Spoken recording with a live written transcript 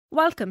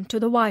Welcome to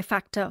the Why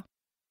Factor,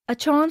 a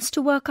chance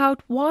to work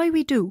out why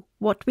we do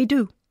what we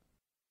do.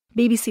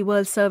 BBC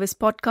World Service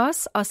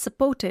podcasts are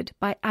supported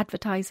by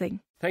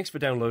advertising. Thanks for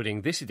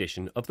downloading this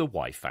edition of The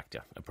Why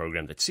Factor, a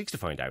programme that seeks to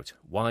find out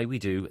why we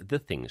do the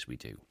things we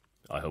do.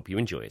 I hope you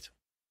enjoy it.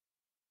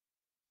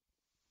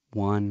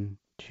 1,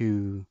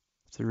 2,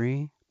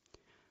 3.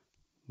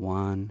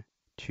 1,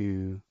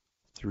 2,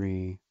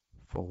 3,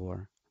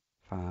 4,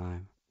 5,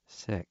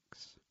 6.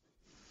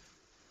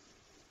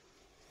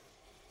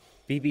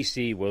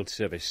 BBC World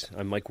Service,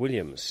 I'm Mike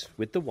Williams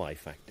with The Why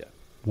Factor.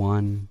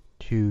 1,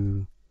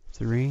 2,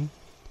 3.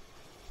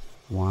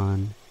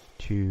 1,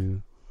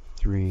 2,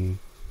 3,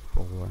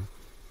 4,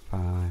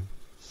 5,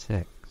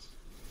 6.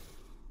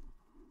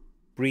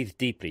 Breathe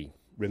deeply,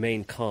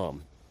 remain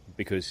calm,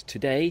 because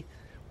today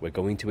we're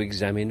going to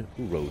examine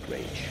road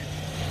rage.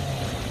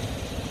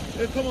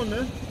 Hey, come on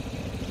then.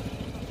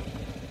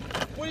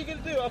 What are you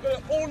going to do? I've got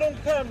it all on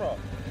camera.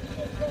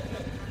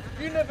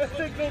 You never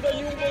signalled and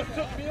you almost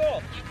took me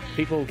off.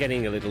 People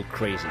getting a little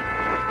crazy.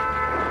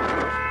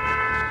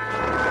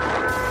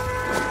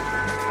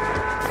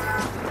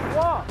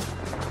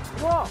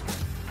 What?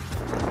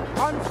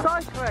 I'm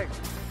cycling.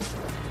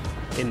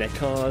 In their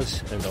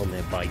cars and on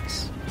their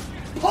bikes.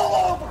 Pull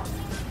over!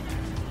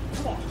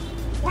 Come on,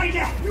 right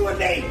now, you and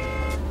me!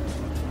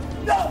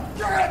 No,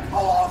 you're in,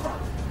 pull over!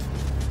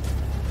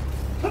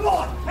 Come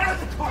on, out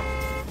of the car!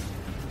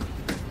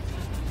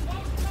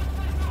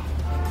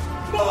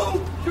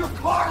 Move your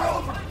car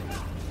over!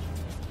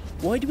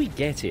 Why do we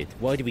get it?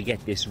 Why do we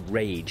get this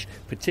rage,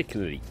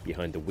 particularly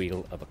behind the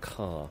wheel of a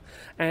car?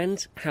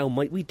 And how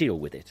might we deal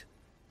with it?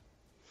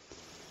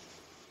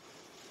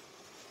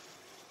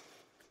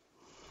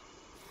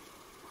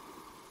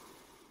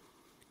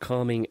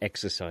 Calming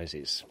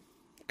exercises.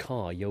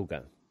 Car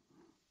yoga.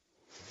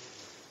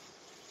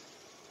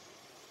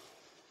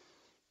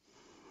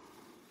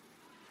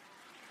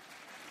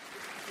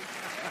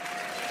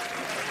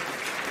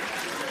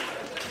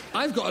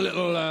 I've got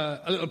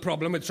a little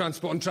problem with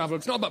transport and travel.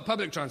 It's not about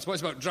public transport,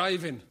 it's about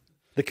driving.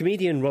 The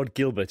comedian Rod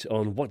Gilbert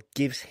on what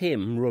gives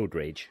him road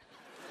rage.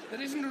 There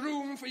isn't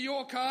room for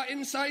your car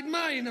inside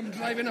mine. I'm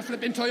driving a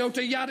flipping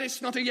Toyota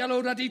Yaris, not a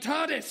yellow ruddy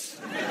TARDIS.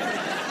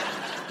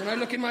 When I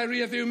look in my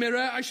rearview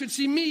mirror, I should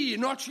see me,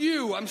 not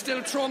you. I'm still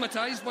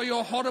traumatised by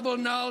your horrible,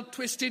 gnarled,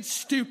 twisted,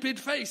 stupid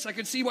face. I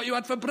could see what you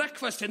had for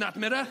breakfast in that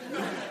mirror.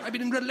 I've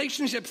been in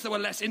relationships that were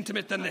less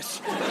intimate than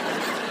this.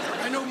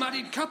 I know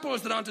married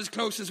couples that aren't as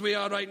close as we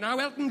are right now.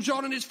 Elton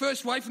John and his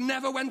first wife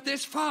never went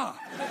this far.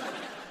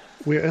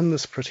 We're in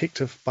this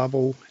protective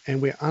bubble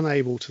and we're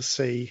unable to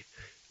see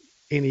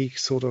any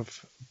sort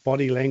of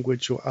body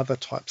language or other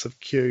types of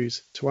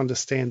cues to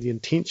understand the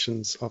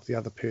intentions of the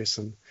other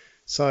person.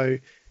 So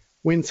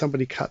when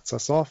somebody cuts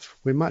us off,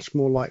 we're much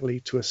more likely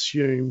to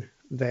assume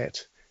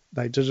that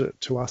they did it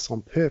to us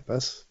on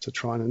purpose to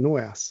try and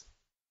annoy us.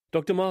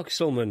 Dr. Mark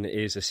Sulman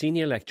is a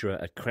senior lecturer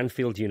at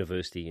Cranfield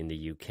University in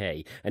the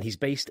UK, and he's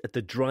based at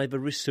the Driver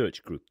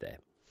Research Group there.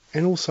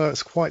 And also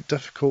it's quite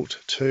difficult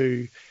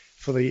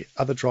for the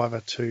other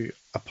driver to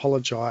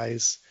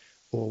apologise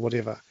or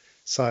whatever.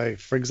 So,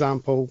 for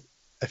example,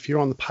 if you're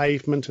on the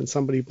pavement and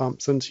somebody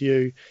bumps into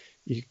you,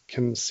 you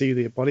can see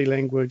their body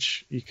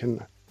language, you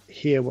can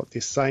hear what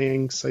they're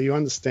saying, so you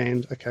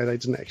understand, okay, they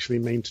didn't actually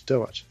mean to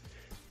do it.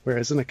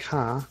 Whereas in a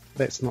car,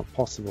 that's not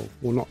possible,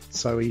 or not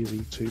so easy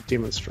to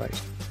demonstrate.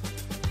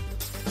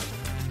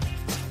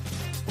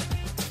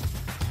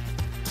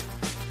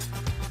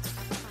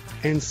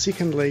 And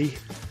secondly,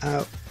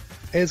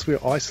 as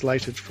we're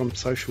isolated from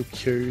social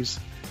cues,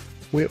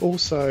 we're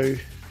also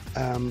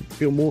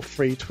feel more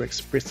free to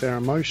express our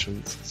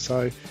emotions.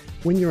 So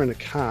when you're in a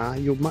car,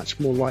 you're much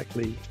more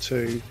likely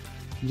to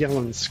yell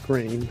and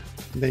scream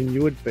than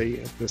you would be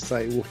if you're,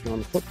 say, walking on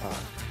the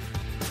footpath.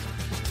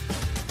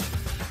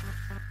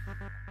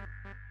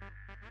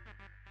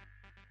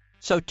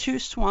 So two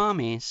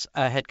swamis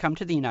had come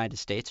to the United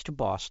States, to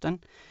Boston,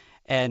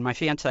 and my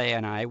fiancée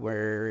and I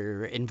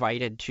were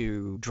invited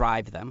to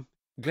drive them.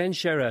 Glenn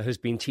Scherer has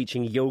been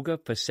teaching yoga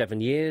for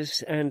 7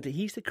 years, and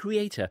he's the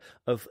creator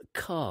of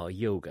car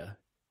yoga.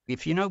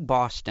 If you know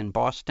Boston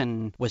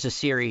was a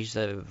series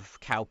of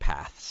cow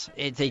paths.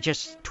 They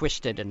just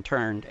twisted and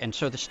turned, and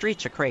so the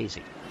streets are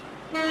crazy.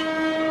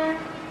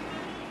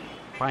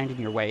 Finding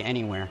your way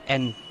anywhere.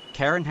 And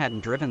Karen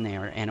hadn't driven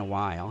there in a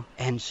while,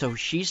 and so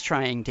she's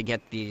trying to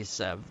get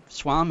these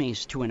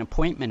swamis to an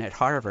appointment at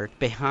Harvard.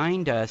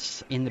 Behind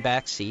us, in the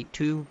back seat,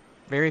 two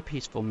very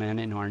peaceful men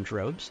in orange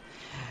robes.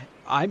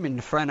 I'm in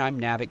the front, I'm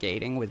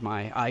navigating with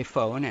my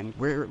iPhone, and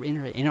we're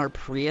in our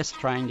Prius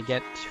trying to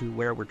get to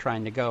where we're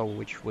trying to go,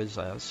 which was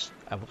a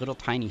little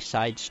tiny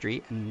side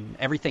street, and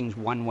everything's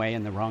one way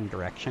in the wrong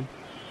direction.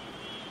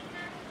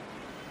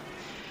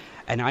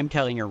 And I'm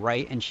telling her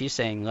right, and she's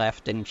saying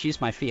left, and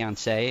she's my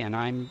fiancée, and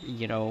I'm,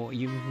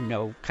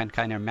 can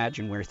kind of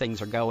imagine where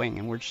things are going,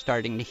 and we're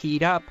starting to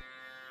heat up.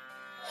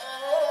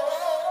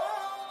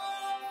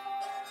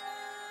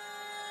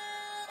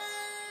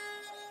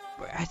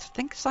 I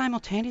think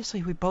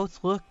simultaneously we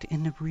both looked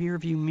in the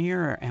rearview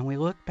mirror, and we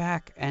looked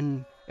back,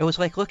 and It was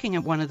like looking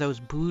at one of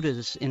those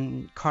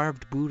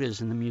carved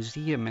Buddhas in the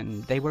museum,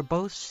 and they were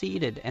both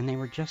seated, and they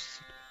were just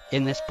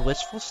in this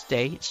blissful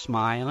state,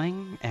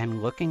 smiling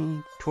and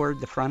looking toward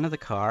the front of the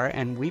car,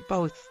 and we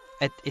both,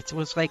 it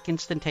was like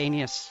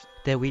instantaneous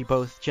that we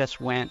both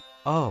just went,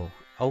 oh,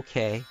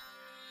 okay.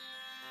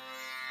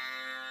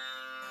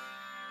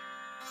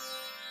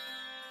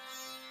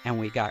 And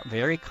we got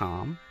very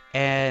calm,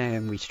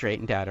 and we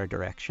straightened out our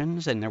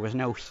directions, and there was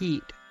no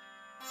heat.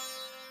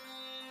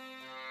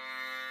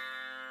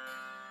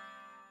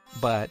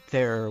 But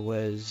there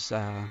was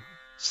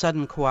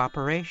sudden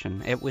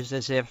cooperation. It was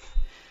as if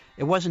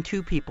it wasn't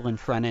two people in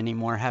front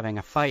anymore having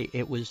a fight.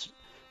 It was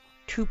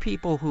two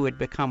people who had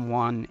become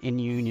one in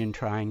union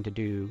trying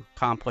to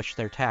accomplish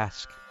their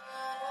task.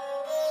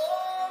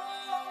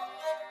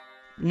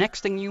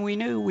 Next thing we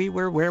knew, we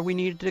were where we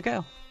needed to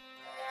go.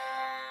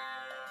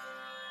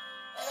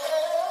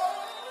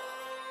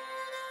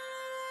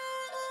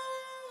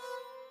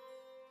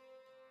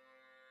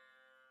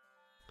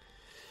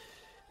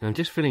 Now, I'm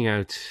just filling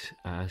out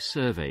a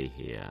survey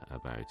here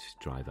about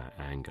driver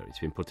anger. It's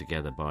been put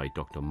together by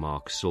Dr.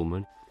 Mark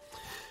Sulman.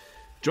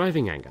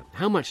 Driving anger.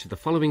 How much do the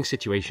following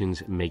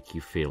situations make you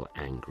feel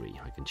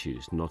angry? I can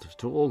choose not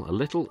at all, a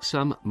little,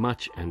 some,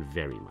 much, and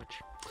very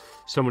much.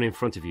 Someone in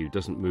front of you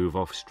doesn't move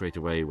off straight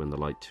away when the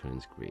light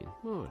turns green.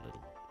 Oh, a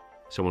little.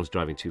 Someone's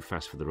driving too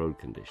fast for the road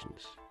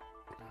conditions.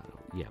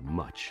 Yeah,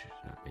 much.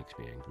 That makes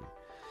me angry.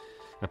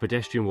 A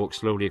pedestrian walks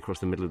slowly across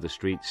the middle of the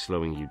street,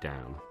 slowing you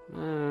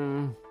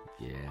down.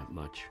 Yeah,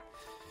 much.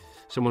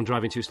 Someone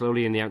driving too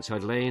slowly in the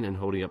outside lane and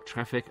holding up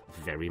traffic,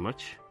 very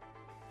much.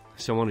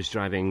 Someone is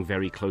driving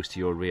very close to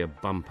your rear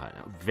bumper,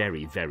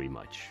 very, very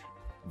much.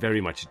 Very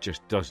much, it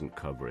just doesn't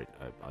cover it.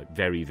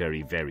 Very,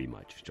 very, very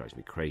much. It drives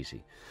me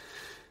crazy.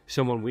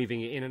 Someone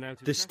weaving in and out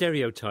of... The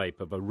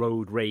stereotype of a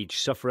road rage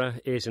sufferer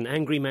is an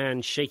angry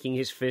man shaking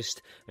his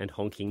fist and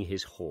honking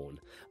his horn.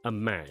 A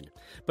man.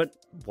 But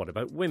what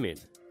about women?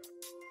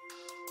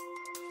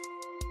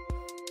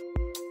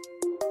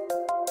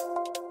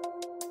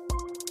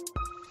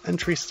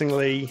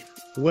 Interestingly,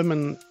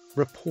 women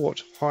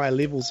report higher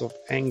levels of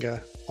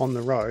anger on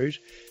the road,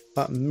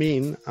 but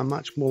men are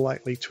much more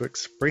likely to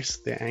express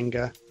their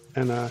anger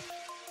in an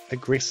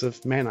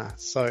aggressive manner.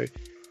 So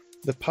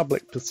the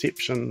public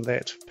perception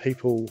that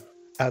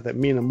that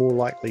men are more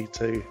likely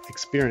to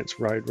experience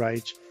road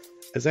rage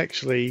is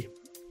actually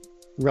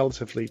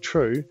relatively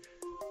true,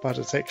 but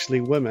it's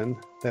actually women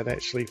that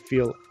actually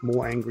feel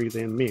more angry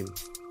than men.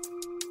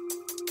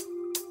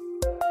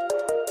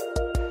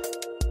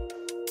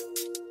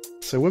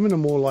 So women are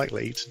more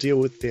likely to deal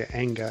with their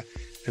anger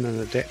in an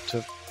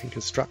adaptive and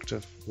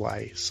constructive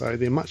way. So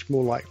they're much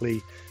more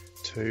likely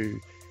to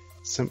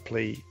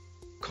simply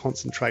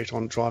concentrate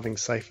on driving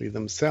safely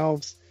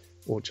themselves,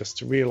 or just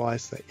to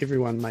realise that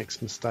everyone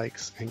makes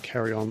mistakes and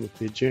carry on with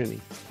their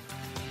journey.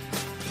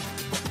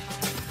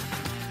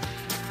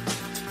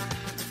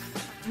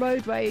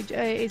 Road rage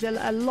is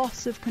a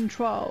loss of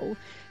control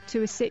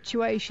to a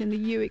situation that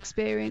you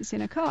experience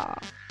in a car.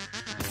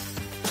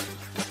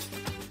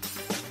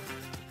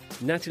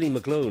 Natalie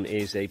McGlone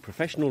is a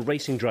professional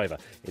racing driver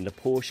in the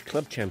Porsche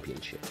Club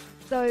Championship.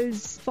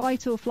 Those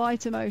fight or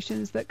flight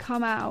emotions that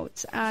come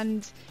out,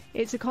 and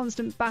it's a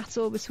constant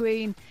battle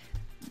between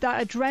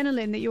that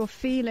adrenaline that you're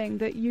feeling,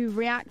 that you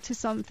react to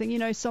something,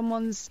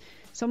 someone's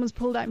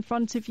pulled out in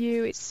front of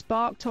you, it's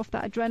sparked off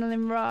that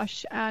adrenaline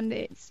rush, and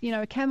it's,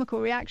 a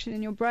chemical reaction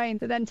in your brain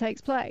that then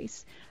takes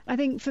place. I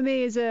think for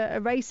me as a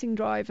racing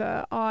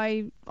driver,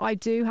 I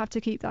do have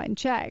to keep that in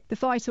check. The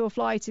fight or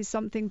flight is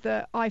something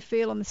that I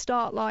feel on the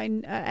start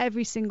line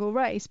every single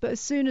race, but as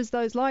soon as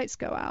those lights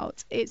go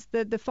out, it's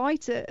the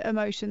fight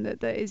emotion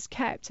that is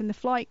kept, and the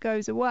flight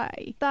goes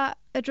away. That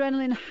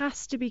adrenaline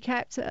has to be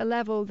kept at a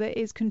level that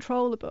is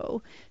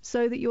controllable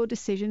so that your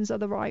decisions are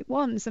the right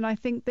ones. And I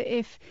think that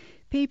if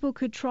people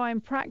could try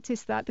and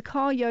practice that, the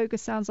car yoga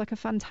sounds like a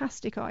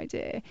fantastic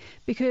idea,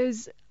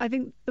 because I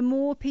think the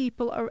more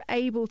people are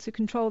able to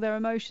control their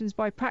emotions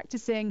by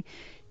practicing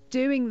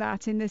doing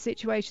that in the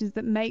situations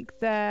that make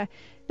their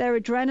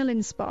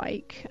adrenaline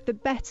spike, the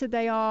better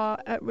they are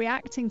at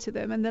reacting to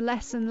them, and the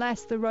less and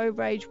less the road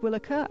rage will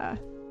occur.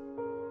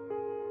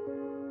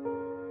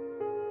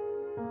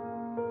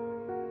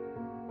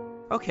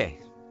 Okay,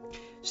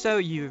 so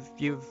you've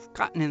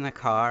gotten in the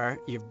car,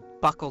 you've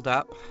buckled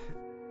up,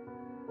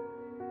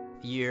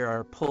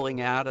 you're pulling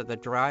out of the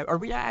drive,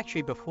 or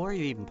actually before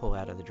you even pull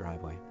out of the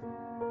driveway,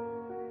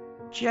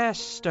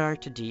 just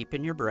start to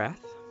deepen your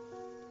breath.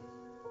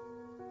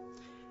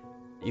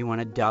 You want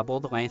to double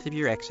the length of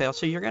your exhale,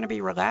 so you're going to be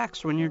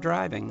relaxed when you're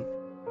driving.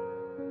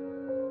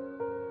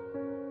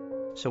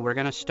 So we're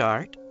going to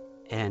start,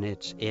 and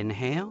it's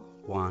inhale,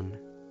 1,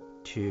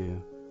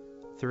 2,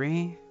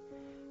 3.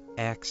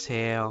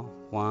 Exhale,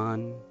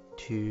 1,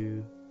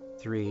 2,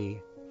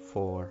 3,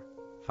 4,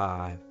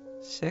 5,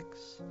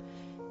 6.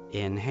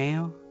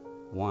 Inhale,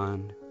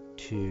 1,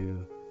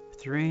 2,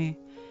 3.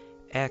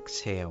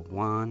 Exhale,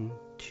 1,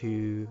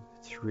 2,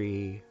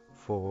 3,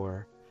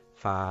 4,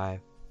 5,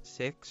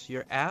 6,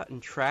 you're out in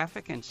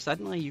traffic and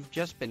suddenly you've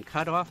just been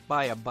cut off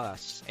by a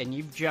bus and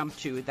you've jumped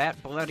to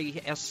that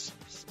bloody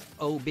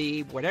SOB,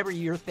 whatever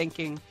you're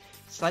thinking.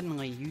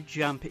 Suddenly you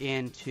jump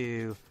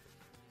into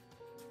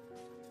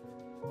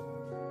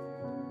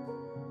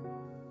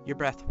your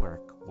breath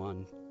work.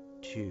 1,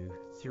 2,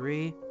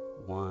 3.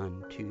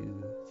 1,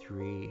 2,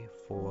 3,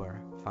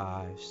 4,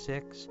 5,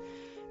 6.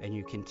 And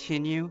you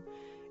continue.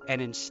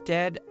 And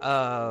instead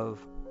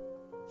of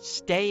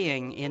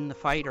staying in the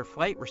fight or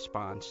flight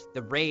response,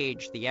 the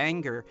rage, the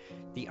anger,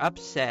 the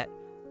upset,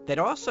 that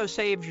also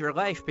saved your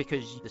life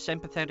because the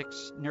sympathetic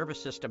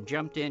nervous system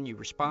jumped in, you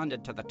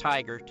responded to the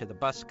tiger, to the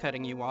bus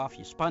cutting you off,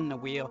 you spun the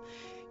wheel,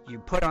 you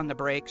put on the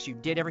brakes, you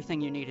did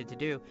everything you needed to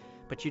do,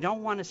 but you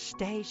don't want to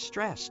stay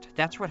stressed.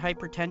 That's what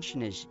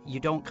hypertension is. You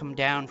don't come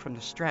down from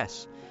the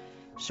stress.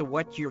 So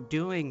what you're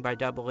doing by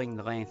doubling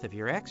the length of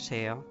your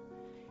exhale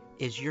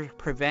is you're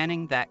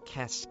preventing that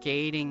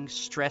cascading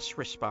stress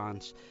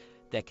response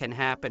that can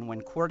happen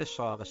when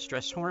cortisol, a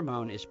stress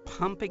hormone, is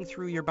pumping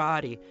through your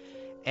body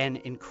and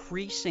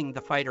increasing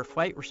the fight or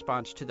flight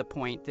response to the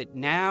point that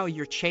now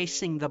you're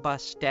chasing the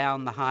bus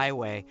down the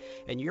highway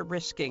and you're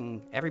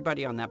risking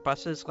everybody on that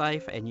bus's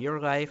life and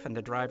your life and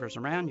the drivers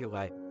around your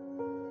life.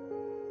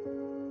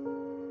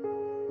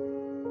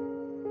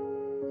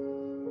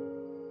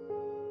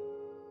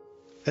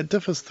 It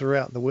differs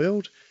throughout the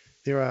world.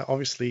 There are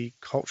obviously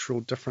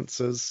cultural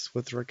differences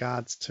with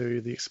regards to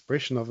the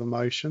expression of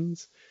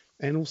emotions,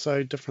 and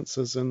also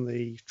differences in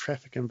the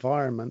traffic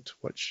environment,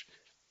 which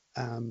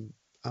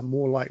are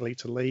more likely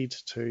to lead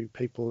to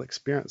people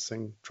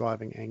experiencing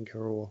driving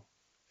anger or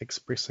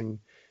expressing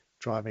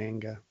driving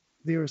anger.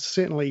 There are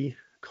certainly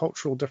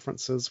cultural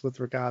differences with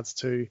regards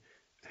to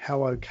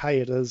how okay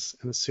it is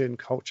in a certain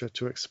culture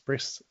to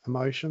express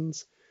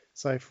emotions.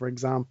 So, for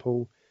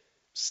example,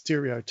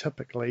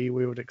 stereotypically,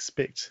 we would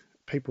expect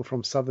people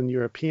from Southern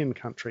European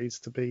countries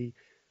to be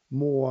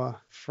more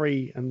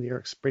free in their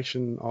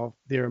expression of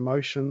their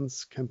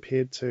emotions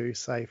compared to,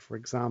 say, for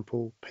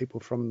example, people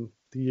from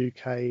the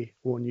UK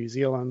or New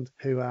Zealand,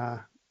 who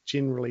are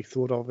generally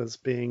thought of as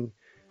being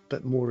a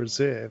bit more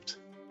reserved.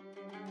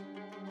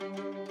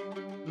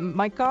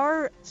 My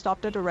car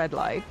stopped at a red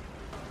light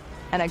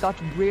and I got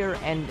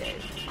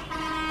rear-ended.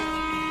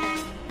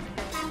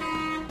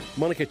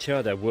 Monica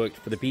Chadha worked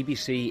for the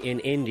BBC in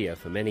India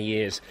for many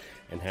years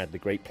and had the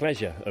great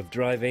pleasure of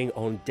driving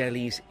on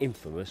Delhi's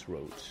infamous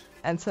roads.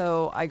 And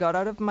so I got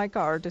out of my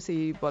car to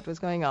see what was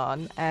going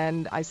on,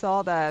 and I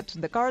saw that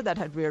the car that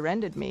had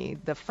rear-ended me,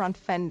 the front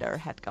fender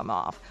had come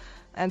off.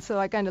 And so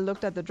I kind of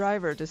looked at the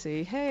driver to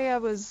see, hey,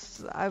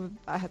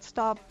 I had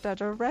stopped at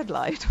a red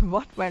light.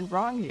 What went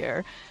wrong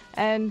here?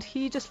 And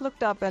he just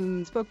looked up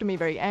and spoke to me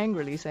very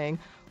angrily, saying,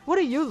 what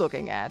are you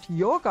looking at?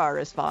 Your car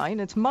is fine.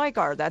 It's my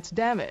car that's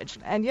damaged.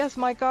 And yes,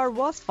 my car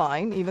was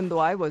fine, even though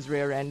I was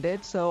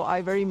rear-ended. So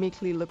I very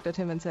meekly looked at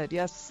him and said,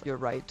 yes, you're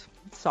right.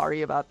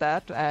 Sorry about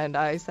that. And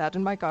I sat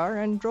in my car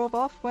and drove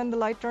off when the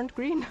light turned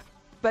green.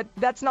 But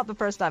that's not the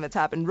first time it's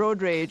happened.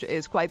 Road rage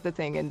is quite the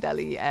thing in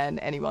Delhi, and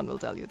anyone will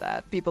tell you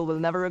that. People will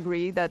never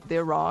agree that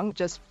they're wrong,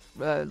 just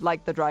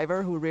like the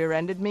driver who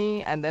rear-ended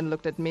me and then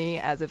looked at me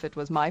as if it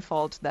was my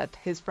fault that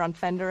his front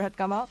fender had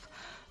come off.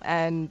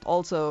 And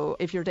also,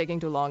 if you're taking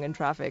too long in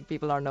traffic,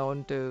 people are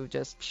known to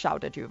just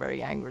shout at you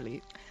very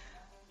angrily.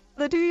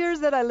 The 2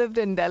 years that I lived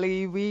in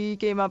Delhi, we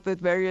came up with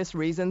various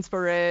reasons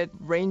for it,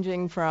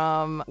 ranging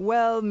from,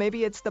 well,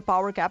 maybe it's the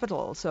power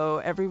capital, so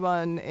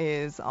everyone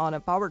is on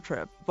a power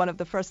trip. One of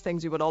the first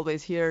things you would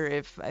always hear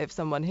if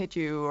someone hit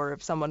you or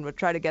if someone would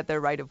try to get their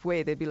right of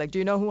way, they'd be like, do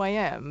you know who I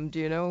am? Do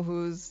you know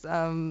whose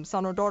son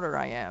or daughter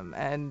I am?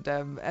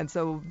 And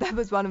so that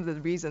was one of the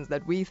reasons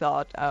that we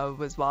thought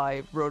was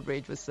why road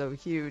rage was so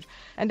huge.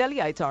 And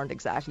Delhiites aren't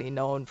exactly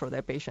known for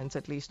their patience,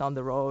 at least on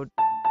the road.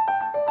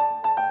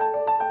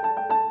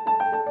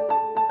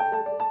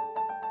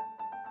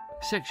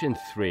 Section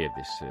 3 of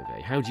this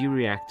survey. How do you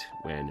react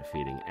when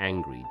feeling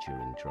angry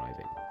during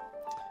driving?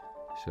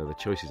 So the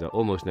choices are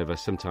almost never,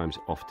 sometimes,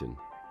 often,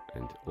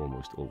 and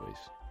almost always.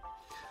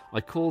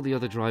 I call the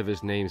other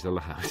drivers' names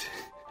aloud.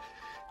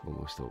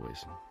 Almost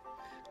always.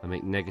 I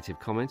make negative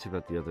comments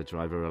about the other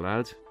driver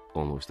aloud.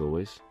 Almost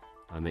always.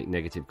 I make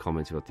negative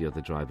comments about the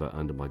other driver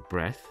under my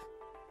breath.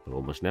 But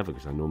almost never,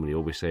 because I normally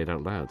always say it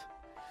out loud.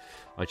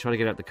 I try to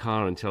get out the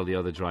car and tell the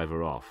other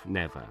driver off.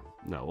 Never.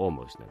 No,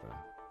 almost never.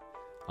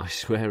 I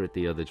swear at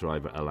the other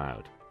driver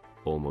aloud.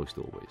 Almost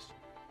always.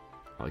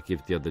 I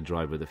give the other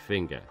driver the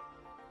finger.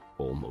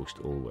 Almost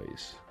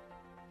always.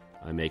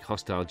 I make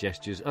hostile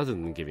gestures other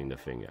than giving the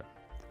finger.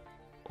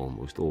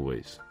 Almost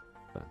always.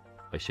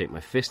 I shake my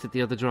fist at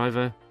the other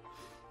driver.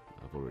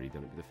 I've already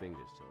done it with the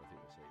fingers, so I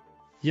think the same.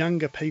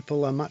 Younger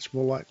people are much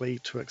more likely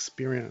to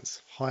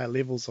experience higher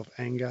levels of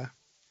anger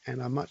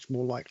and are much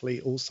more likely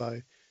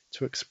also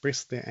to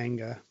express their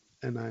anger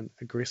in an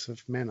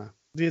aggressive manner.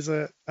 There's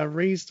a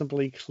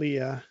reasonably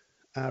clear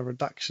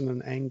reduction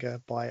in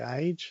anger by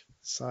age.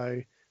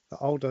 So the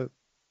older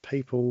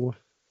people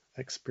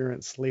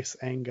experience less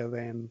anger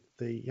than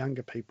the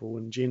younger people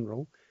in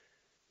general.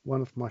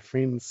 One of my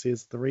friends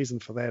says the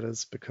reason for that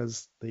is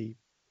because the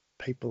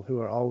people who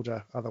are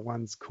older are the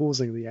ones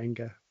causing the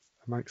anger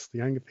amongst the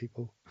younger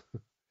people.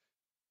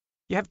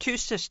 You have two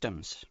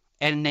systems,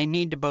 and they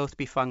need to both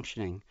be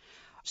functioning.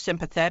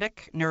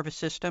 Sympathetic nervous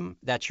system,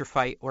 that's your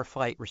fight or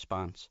flight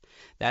response.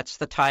 That's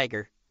the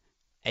tiger,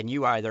 and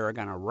you either are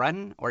going to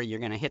run or you're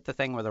going to hit the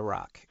thing with a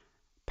rock.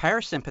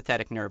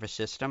 Parasympathetic nervous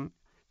system,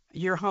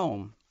 you're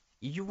home.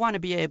 You want to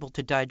be able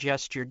to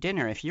digest your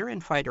dinner. If you're in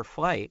fight or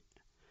flight,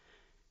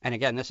 and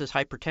again, this is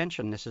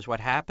hypertension. This is what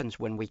happens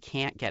when we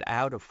can't get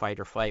out of fight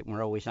or flight, and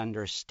we're always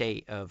under a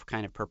state of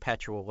kind of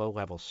perpetual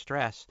low-level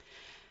stress.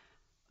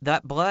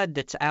 That blood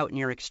that's out in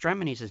your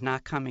extremities is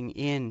not coming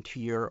into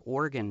your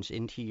organs,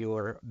 into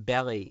your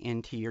belly,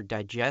 into your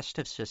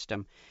digestive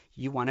system.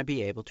 You want to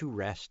be able to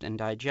rest and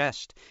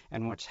digest.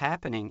 And what's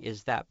happening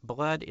is that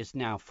blood is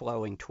now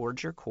flowing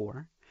towards your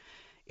core.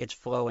 It's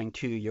flowing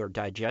to your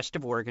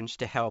digestive organs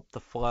to help the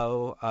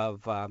flow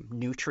of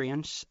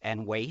nutrients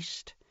and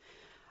waste.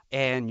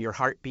 And your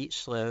heartbeat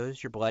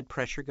slows, your blood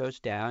pressure goes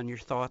down, your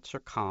thoughts are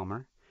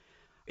calmer.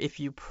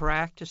 If you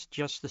practice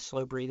just the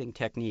slow breathing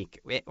technique,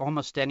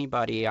 almost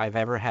anybody I've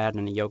ever had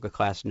in a yoga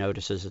class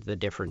notices the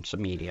difference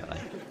immediately.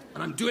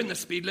 And I'm doing the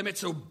speed limit,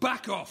 so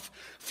back off.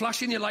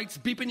 Flashing your lights,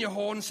 beeping your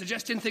horn,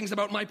 suggesting things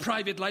about my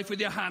private life with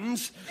your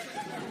hands.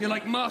 You're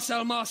like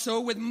Marcel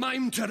Marceau with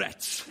mime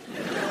Tourette's.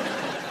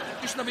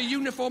 You should have a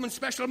uniform and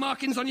special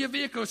markings on your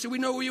vehicle so we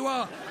know who you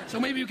are.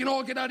 So maybe you can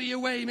all get out of your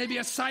way. Maybe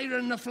a siren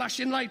and a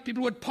flashing light.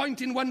 People would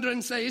point in wonder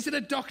and say, is it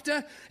a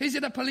doctor? Is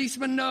it a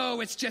policeman?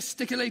 No, it's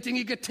gesticulating,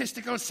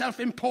 egotistical,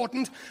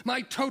 self-important.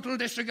 My total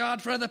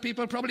disregard for other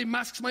people probably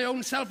masks my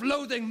own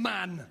self-loathing,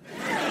 man.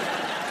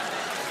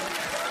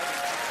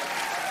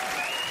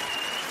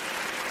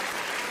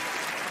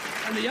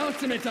 And the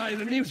ultimate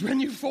irony was when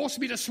you forced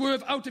me to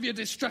swerve out of your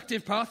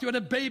destructive path, you had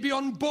a baby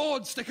on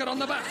board sticker on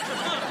the back.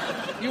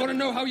 You want to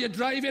know how you're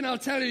driving? I'll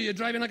tell you. You're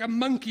driving like a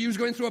monkey who's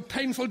going through a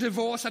painful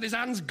divorce, had his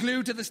hands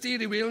glued to the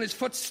steering wheel and his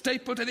foot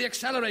stapled to the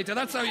accelerator.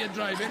 That's how you're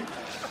driving.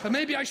 But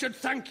maybe I should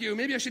thank you.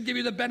 Maybe I should give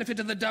you the benefit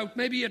of the doubt.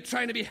 Maybe you're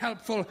trying to be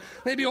helpful.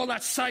 Maybe all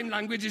that sign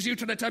language is you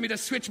trying to tell me to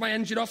switch my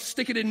engine off,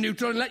 stick it in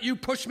neutral, and let you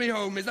push me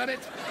home. Is that it?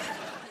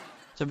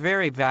 It's a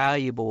very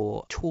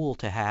valuable tool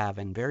to have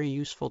and very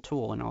useful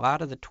tool. And a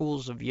lot of the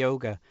tools of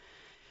yoga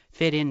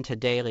fit into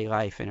daily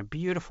life in a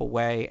beautiful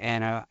way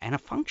and a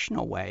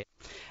functional way.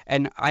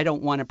 And I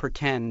don't want to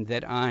pretend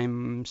that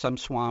I'm some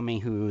Swami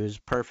who is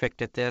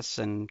perfect at this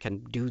and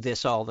can do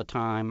this all the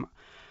time.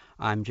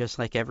 I'm just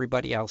like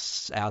everybody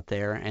else out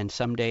there, and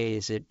some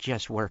days it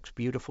just works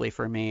beautifully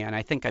for me. And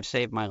I think I've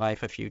saved my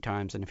life a few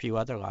times and a few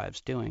other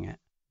lives doing it.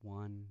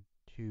 1,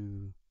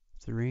 2,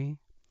 3.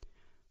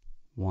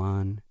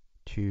 1,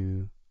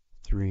 2,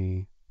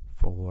 3,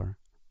 4,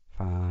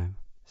 5,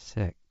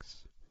 6.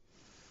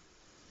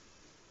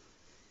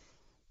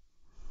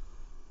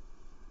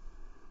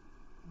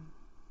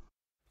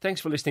 Thanks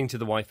for listening to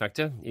The Y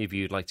Factor. If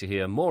you'd like to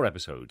hear more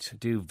episodes,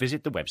 do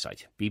visit the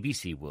website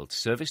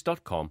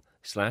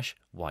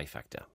bbcworldservice.com/Y Factor.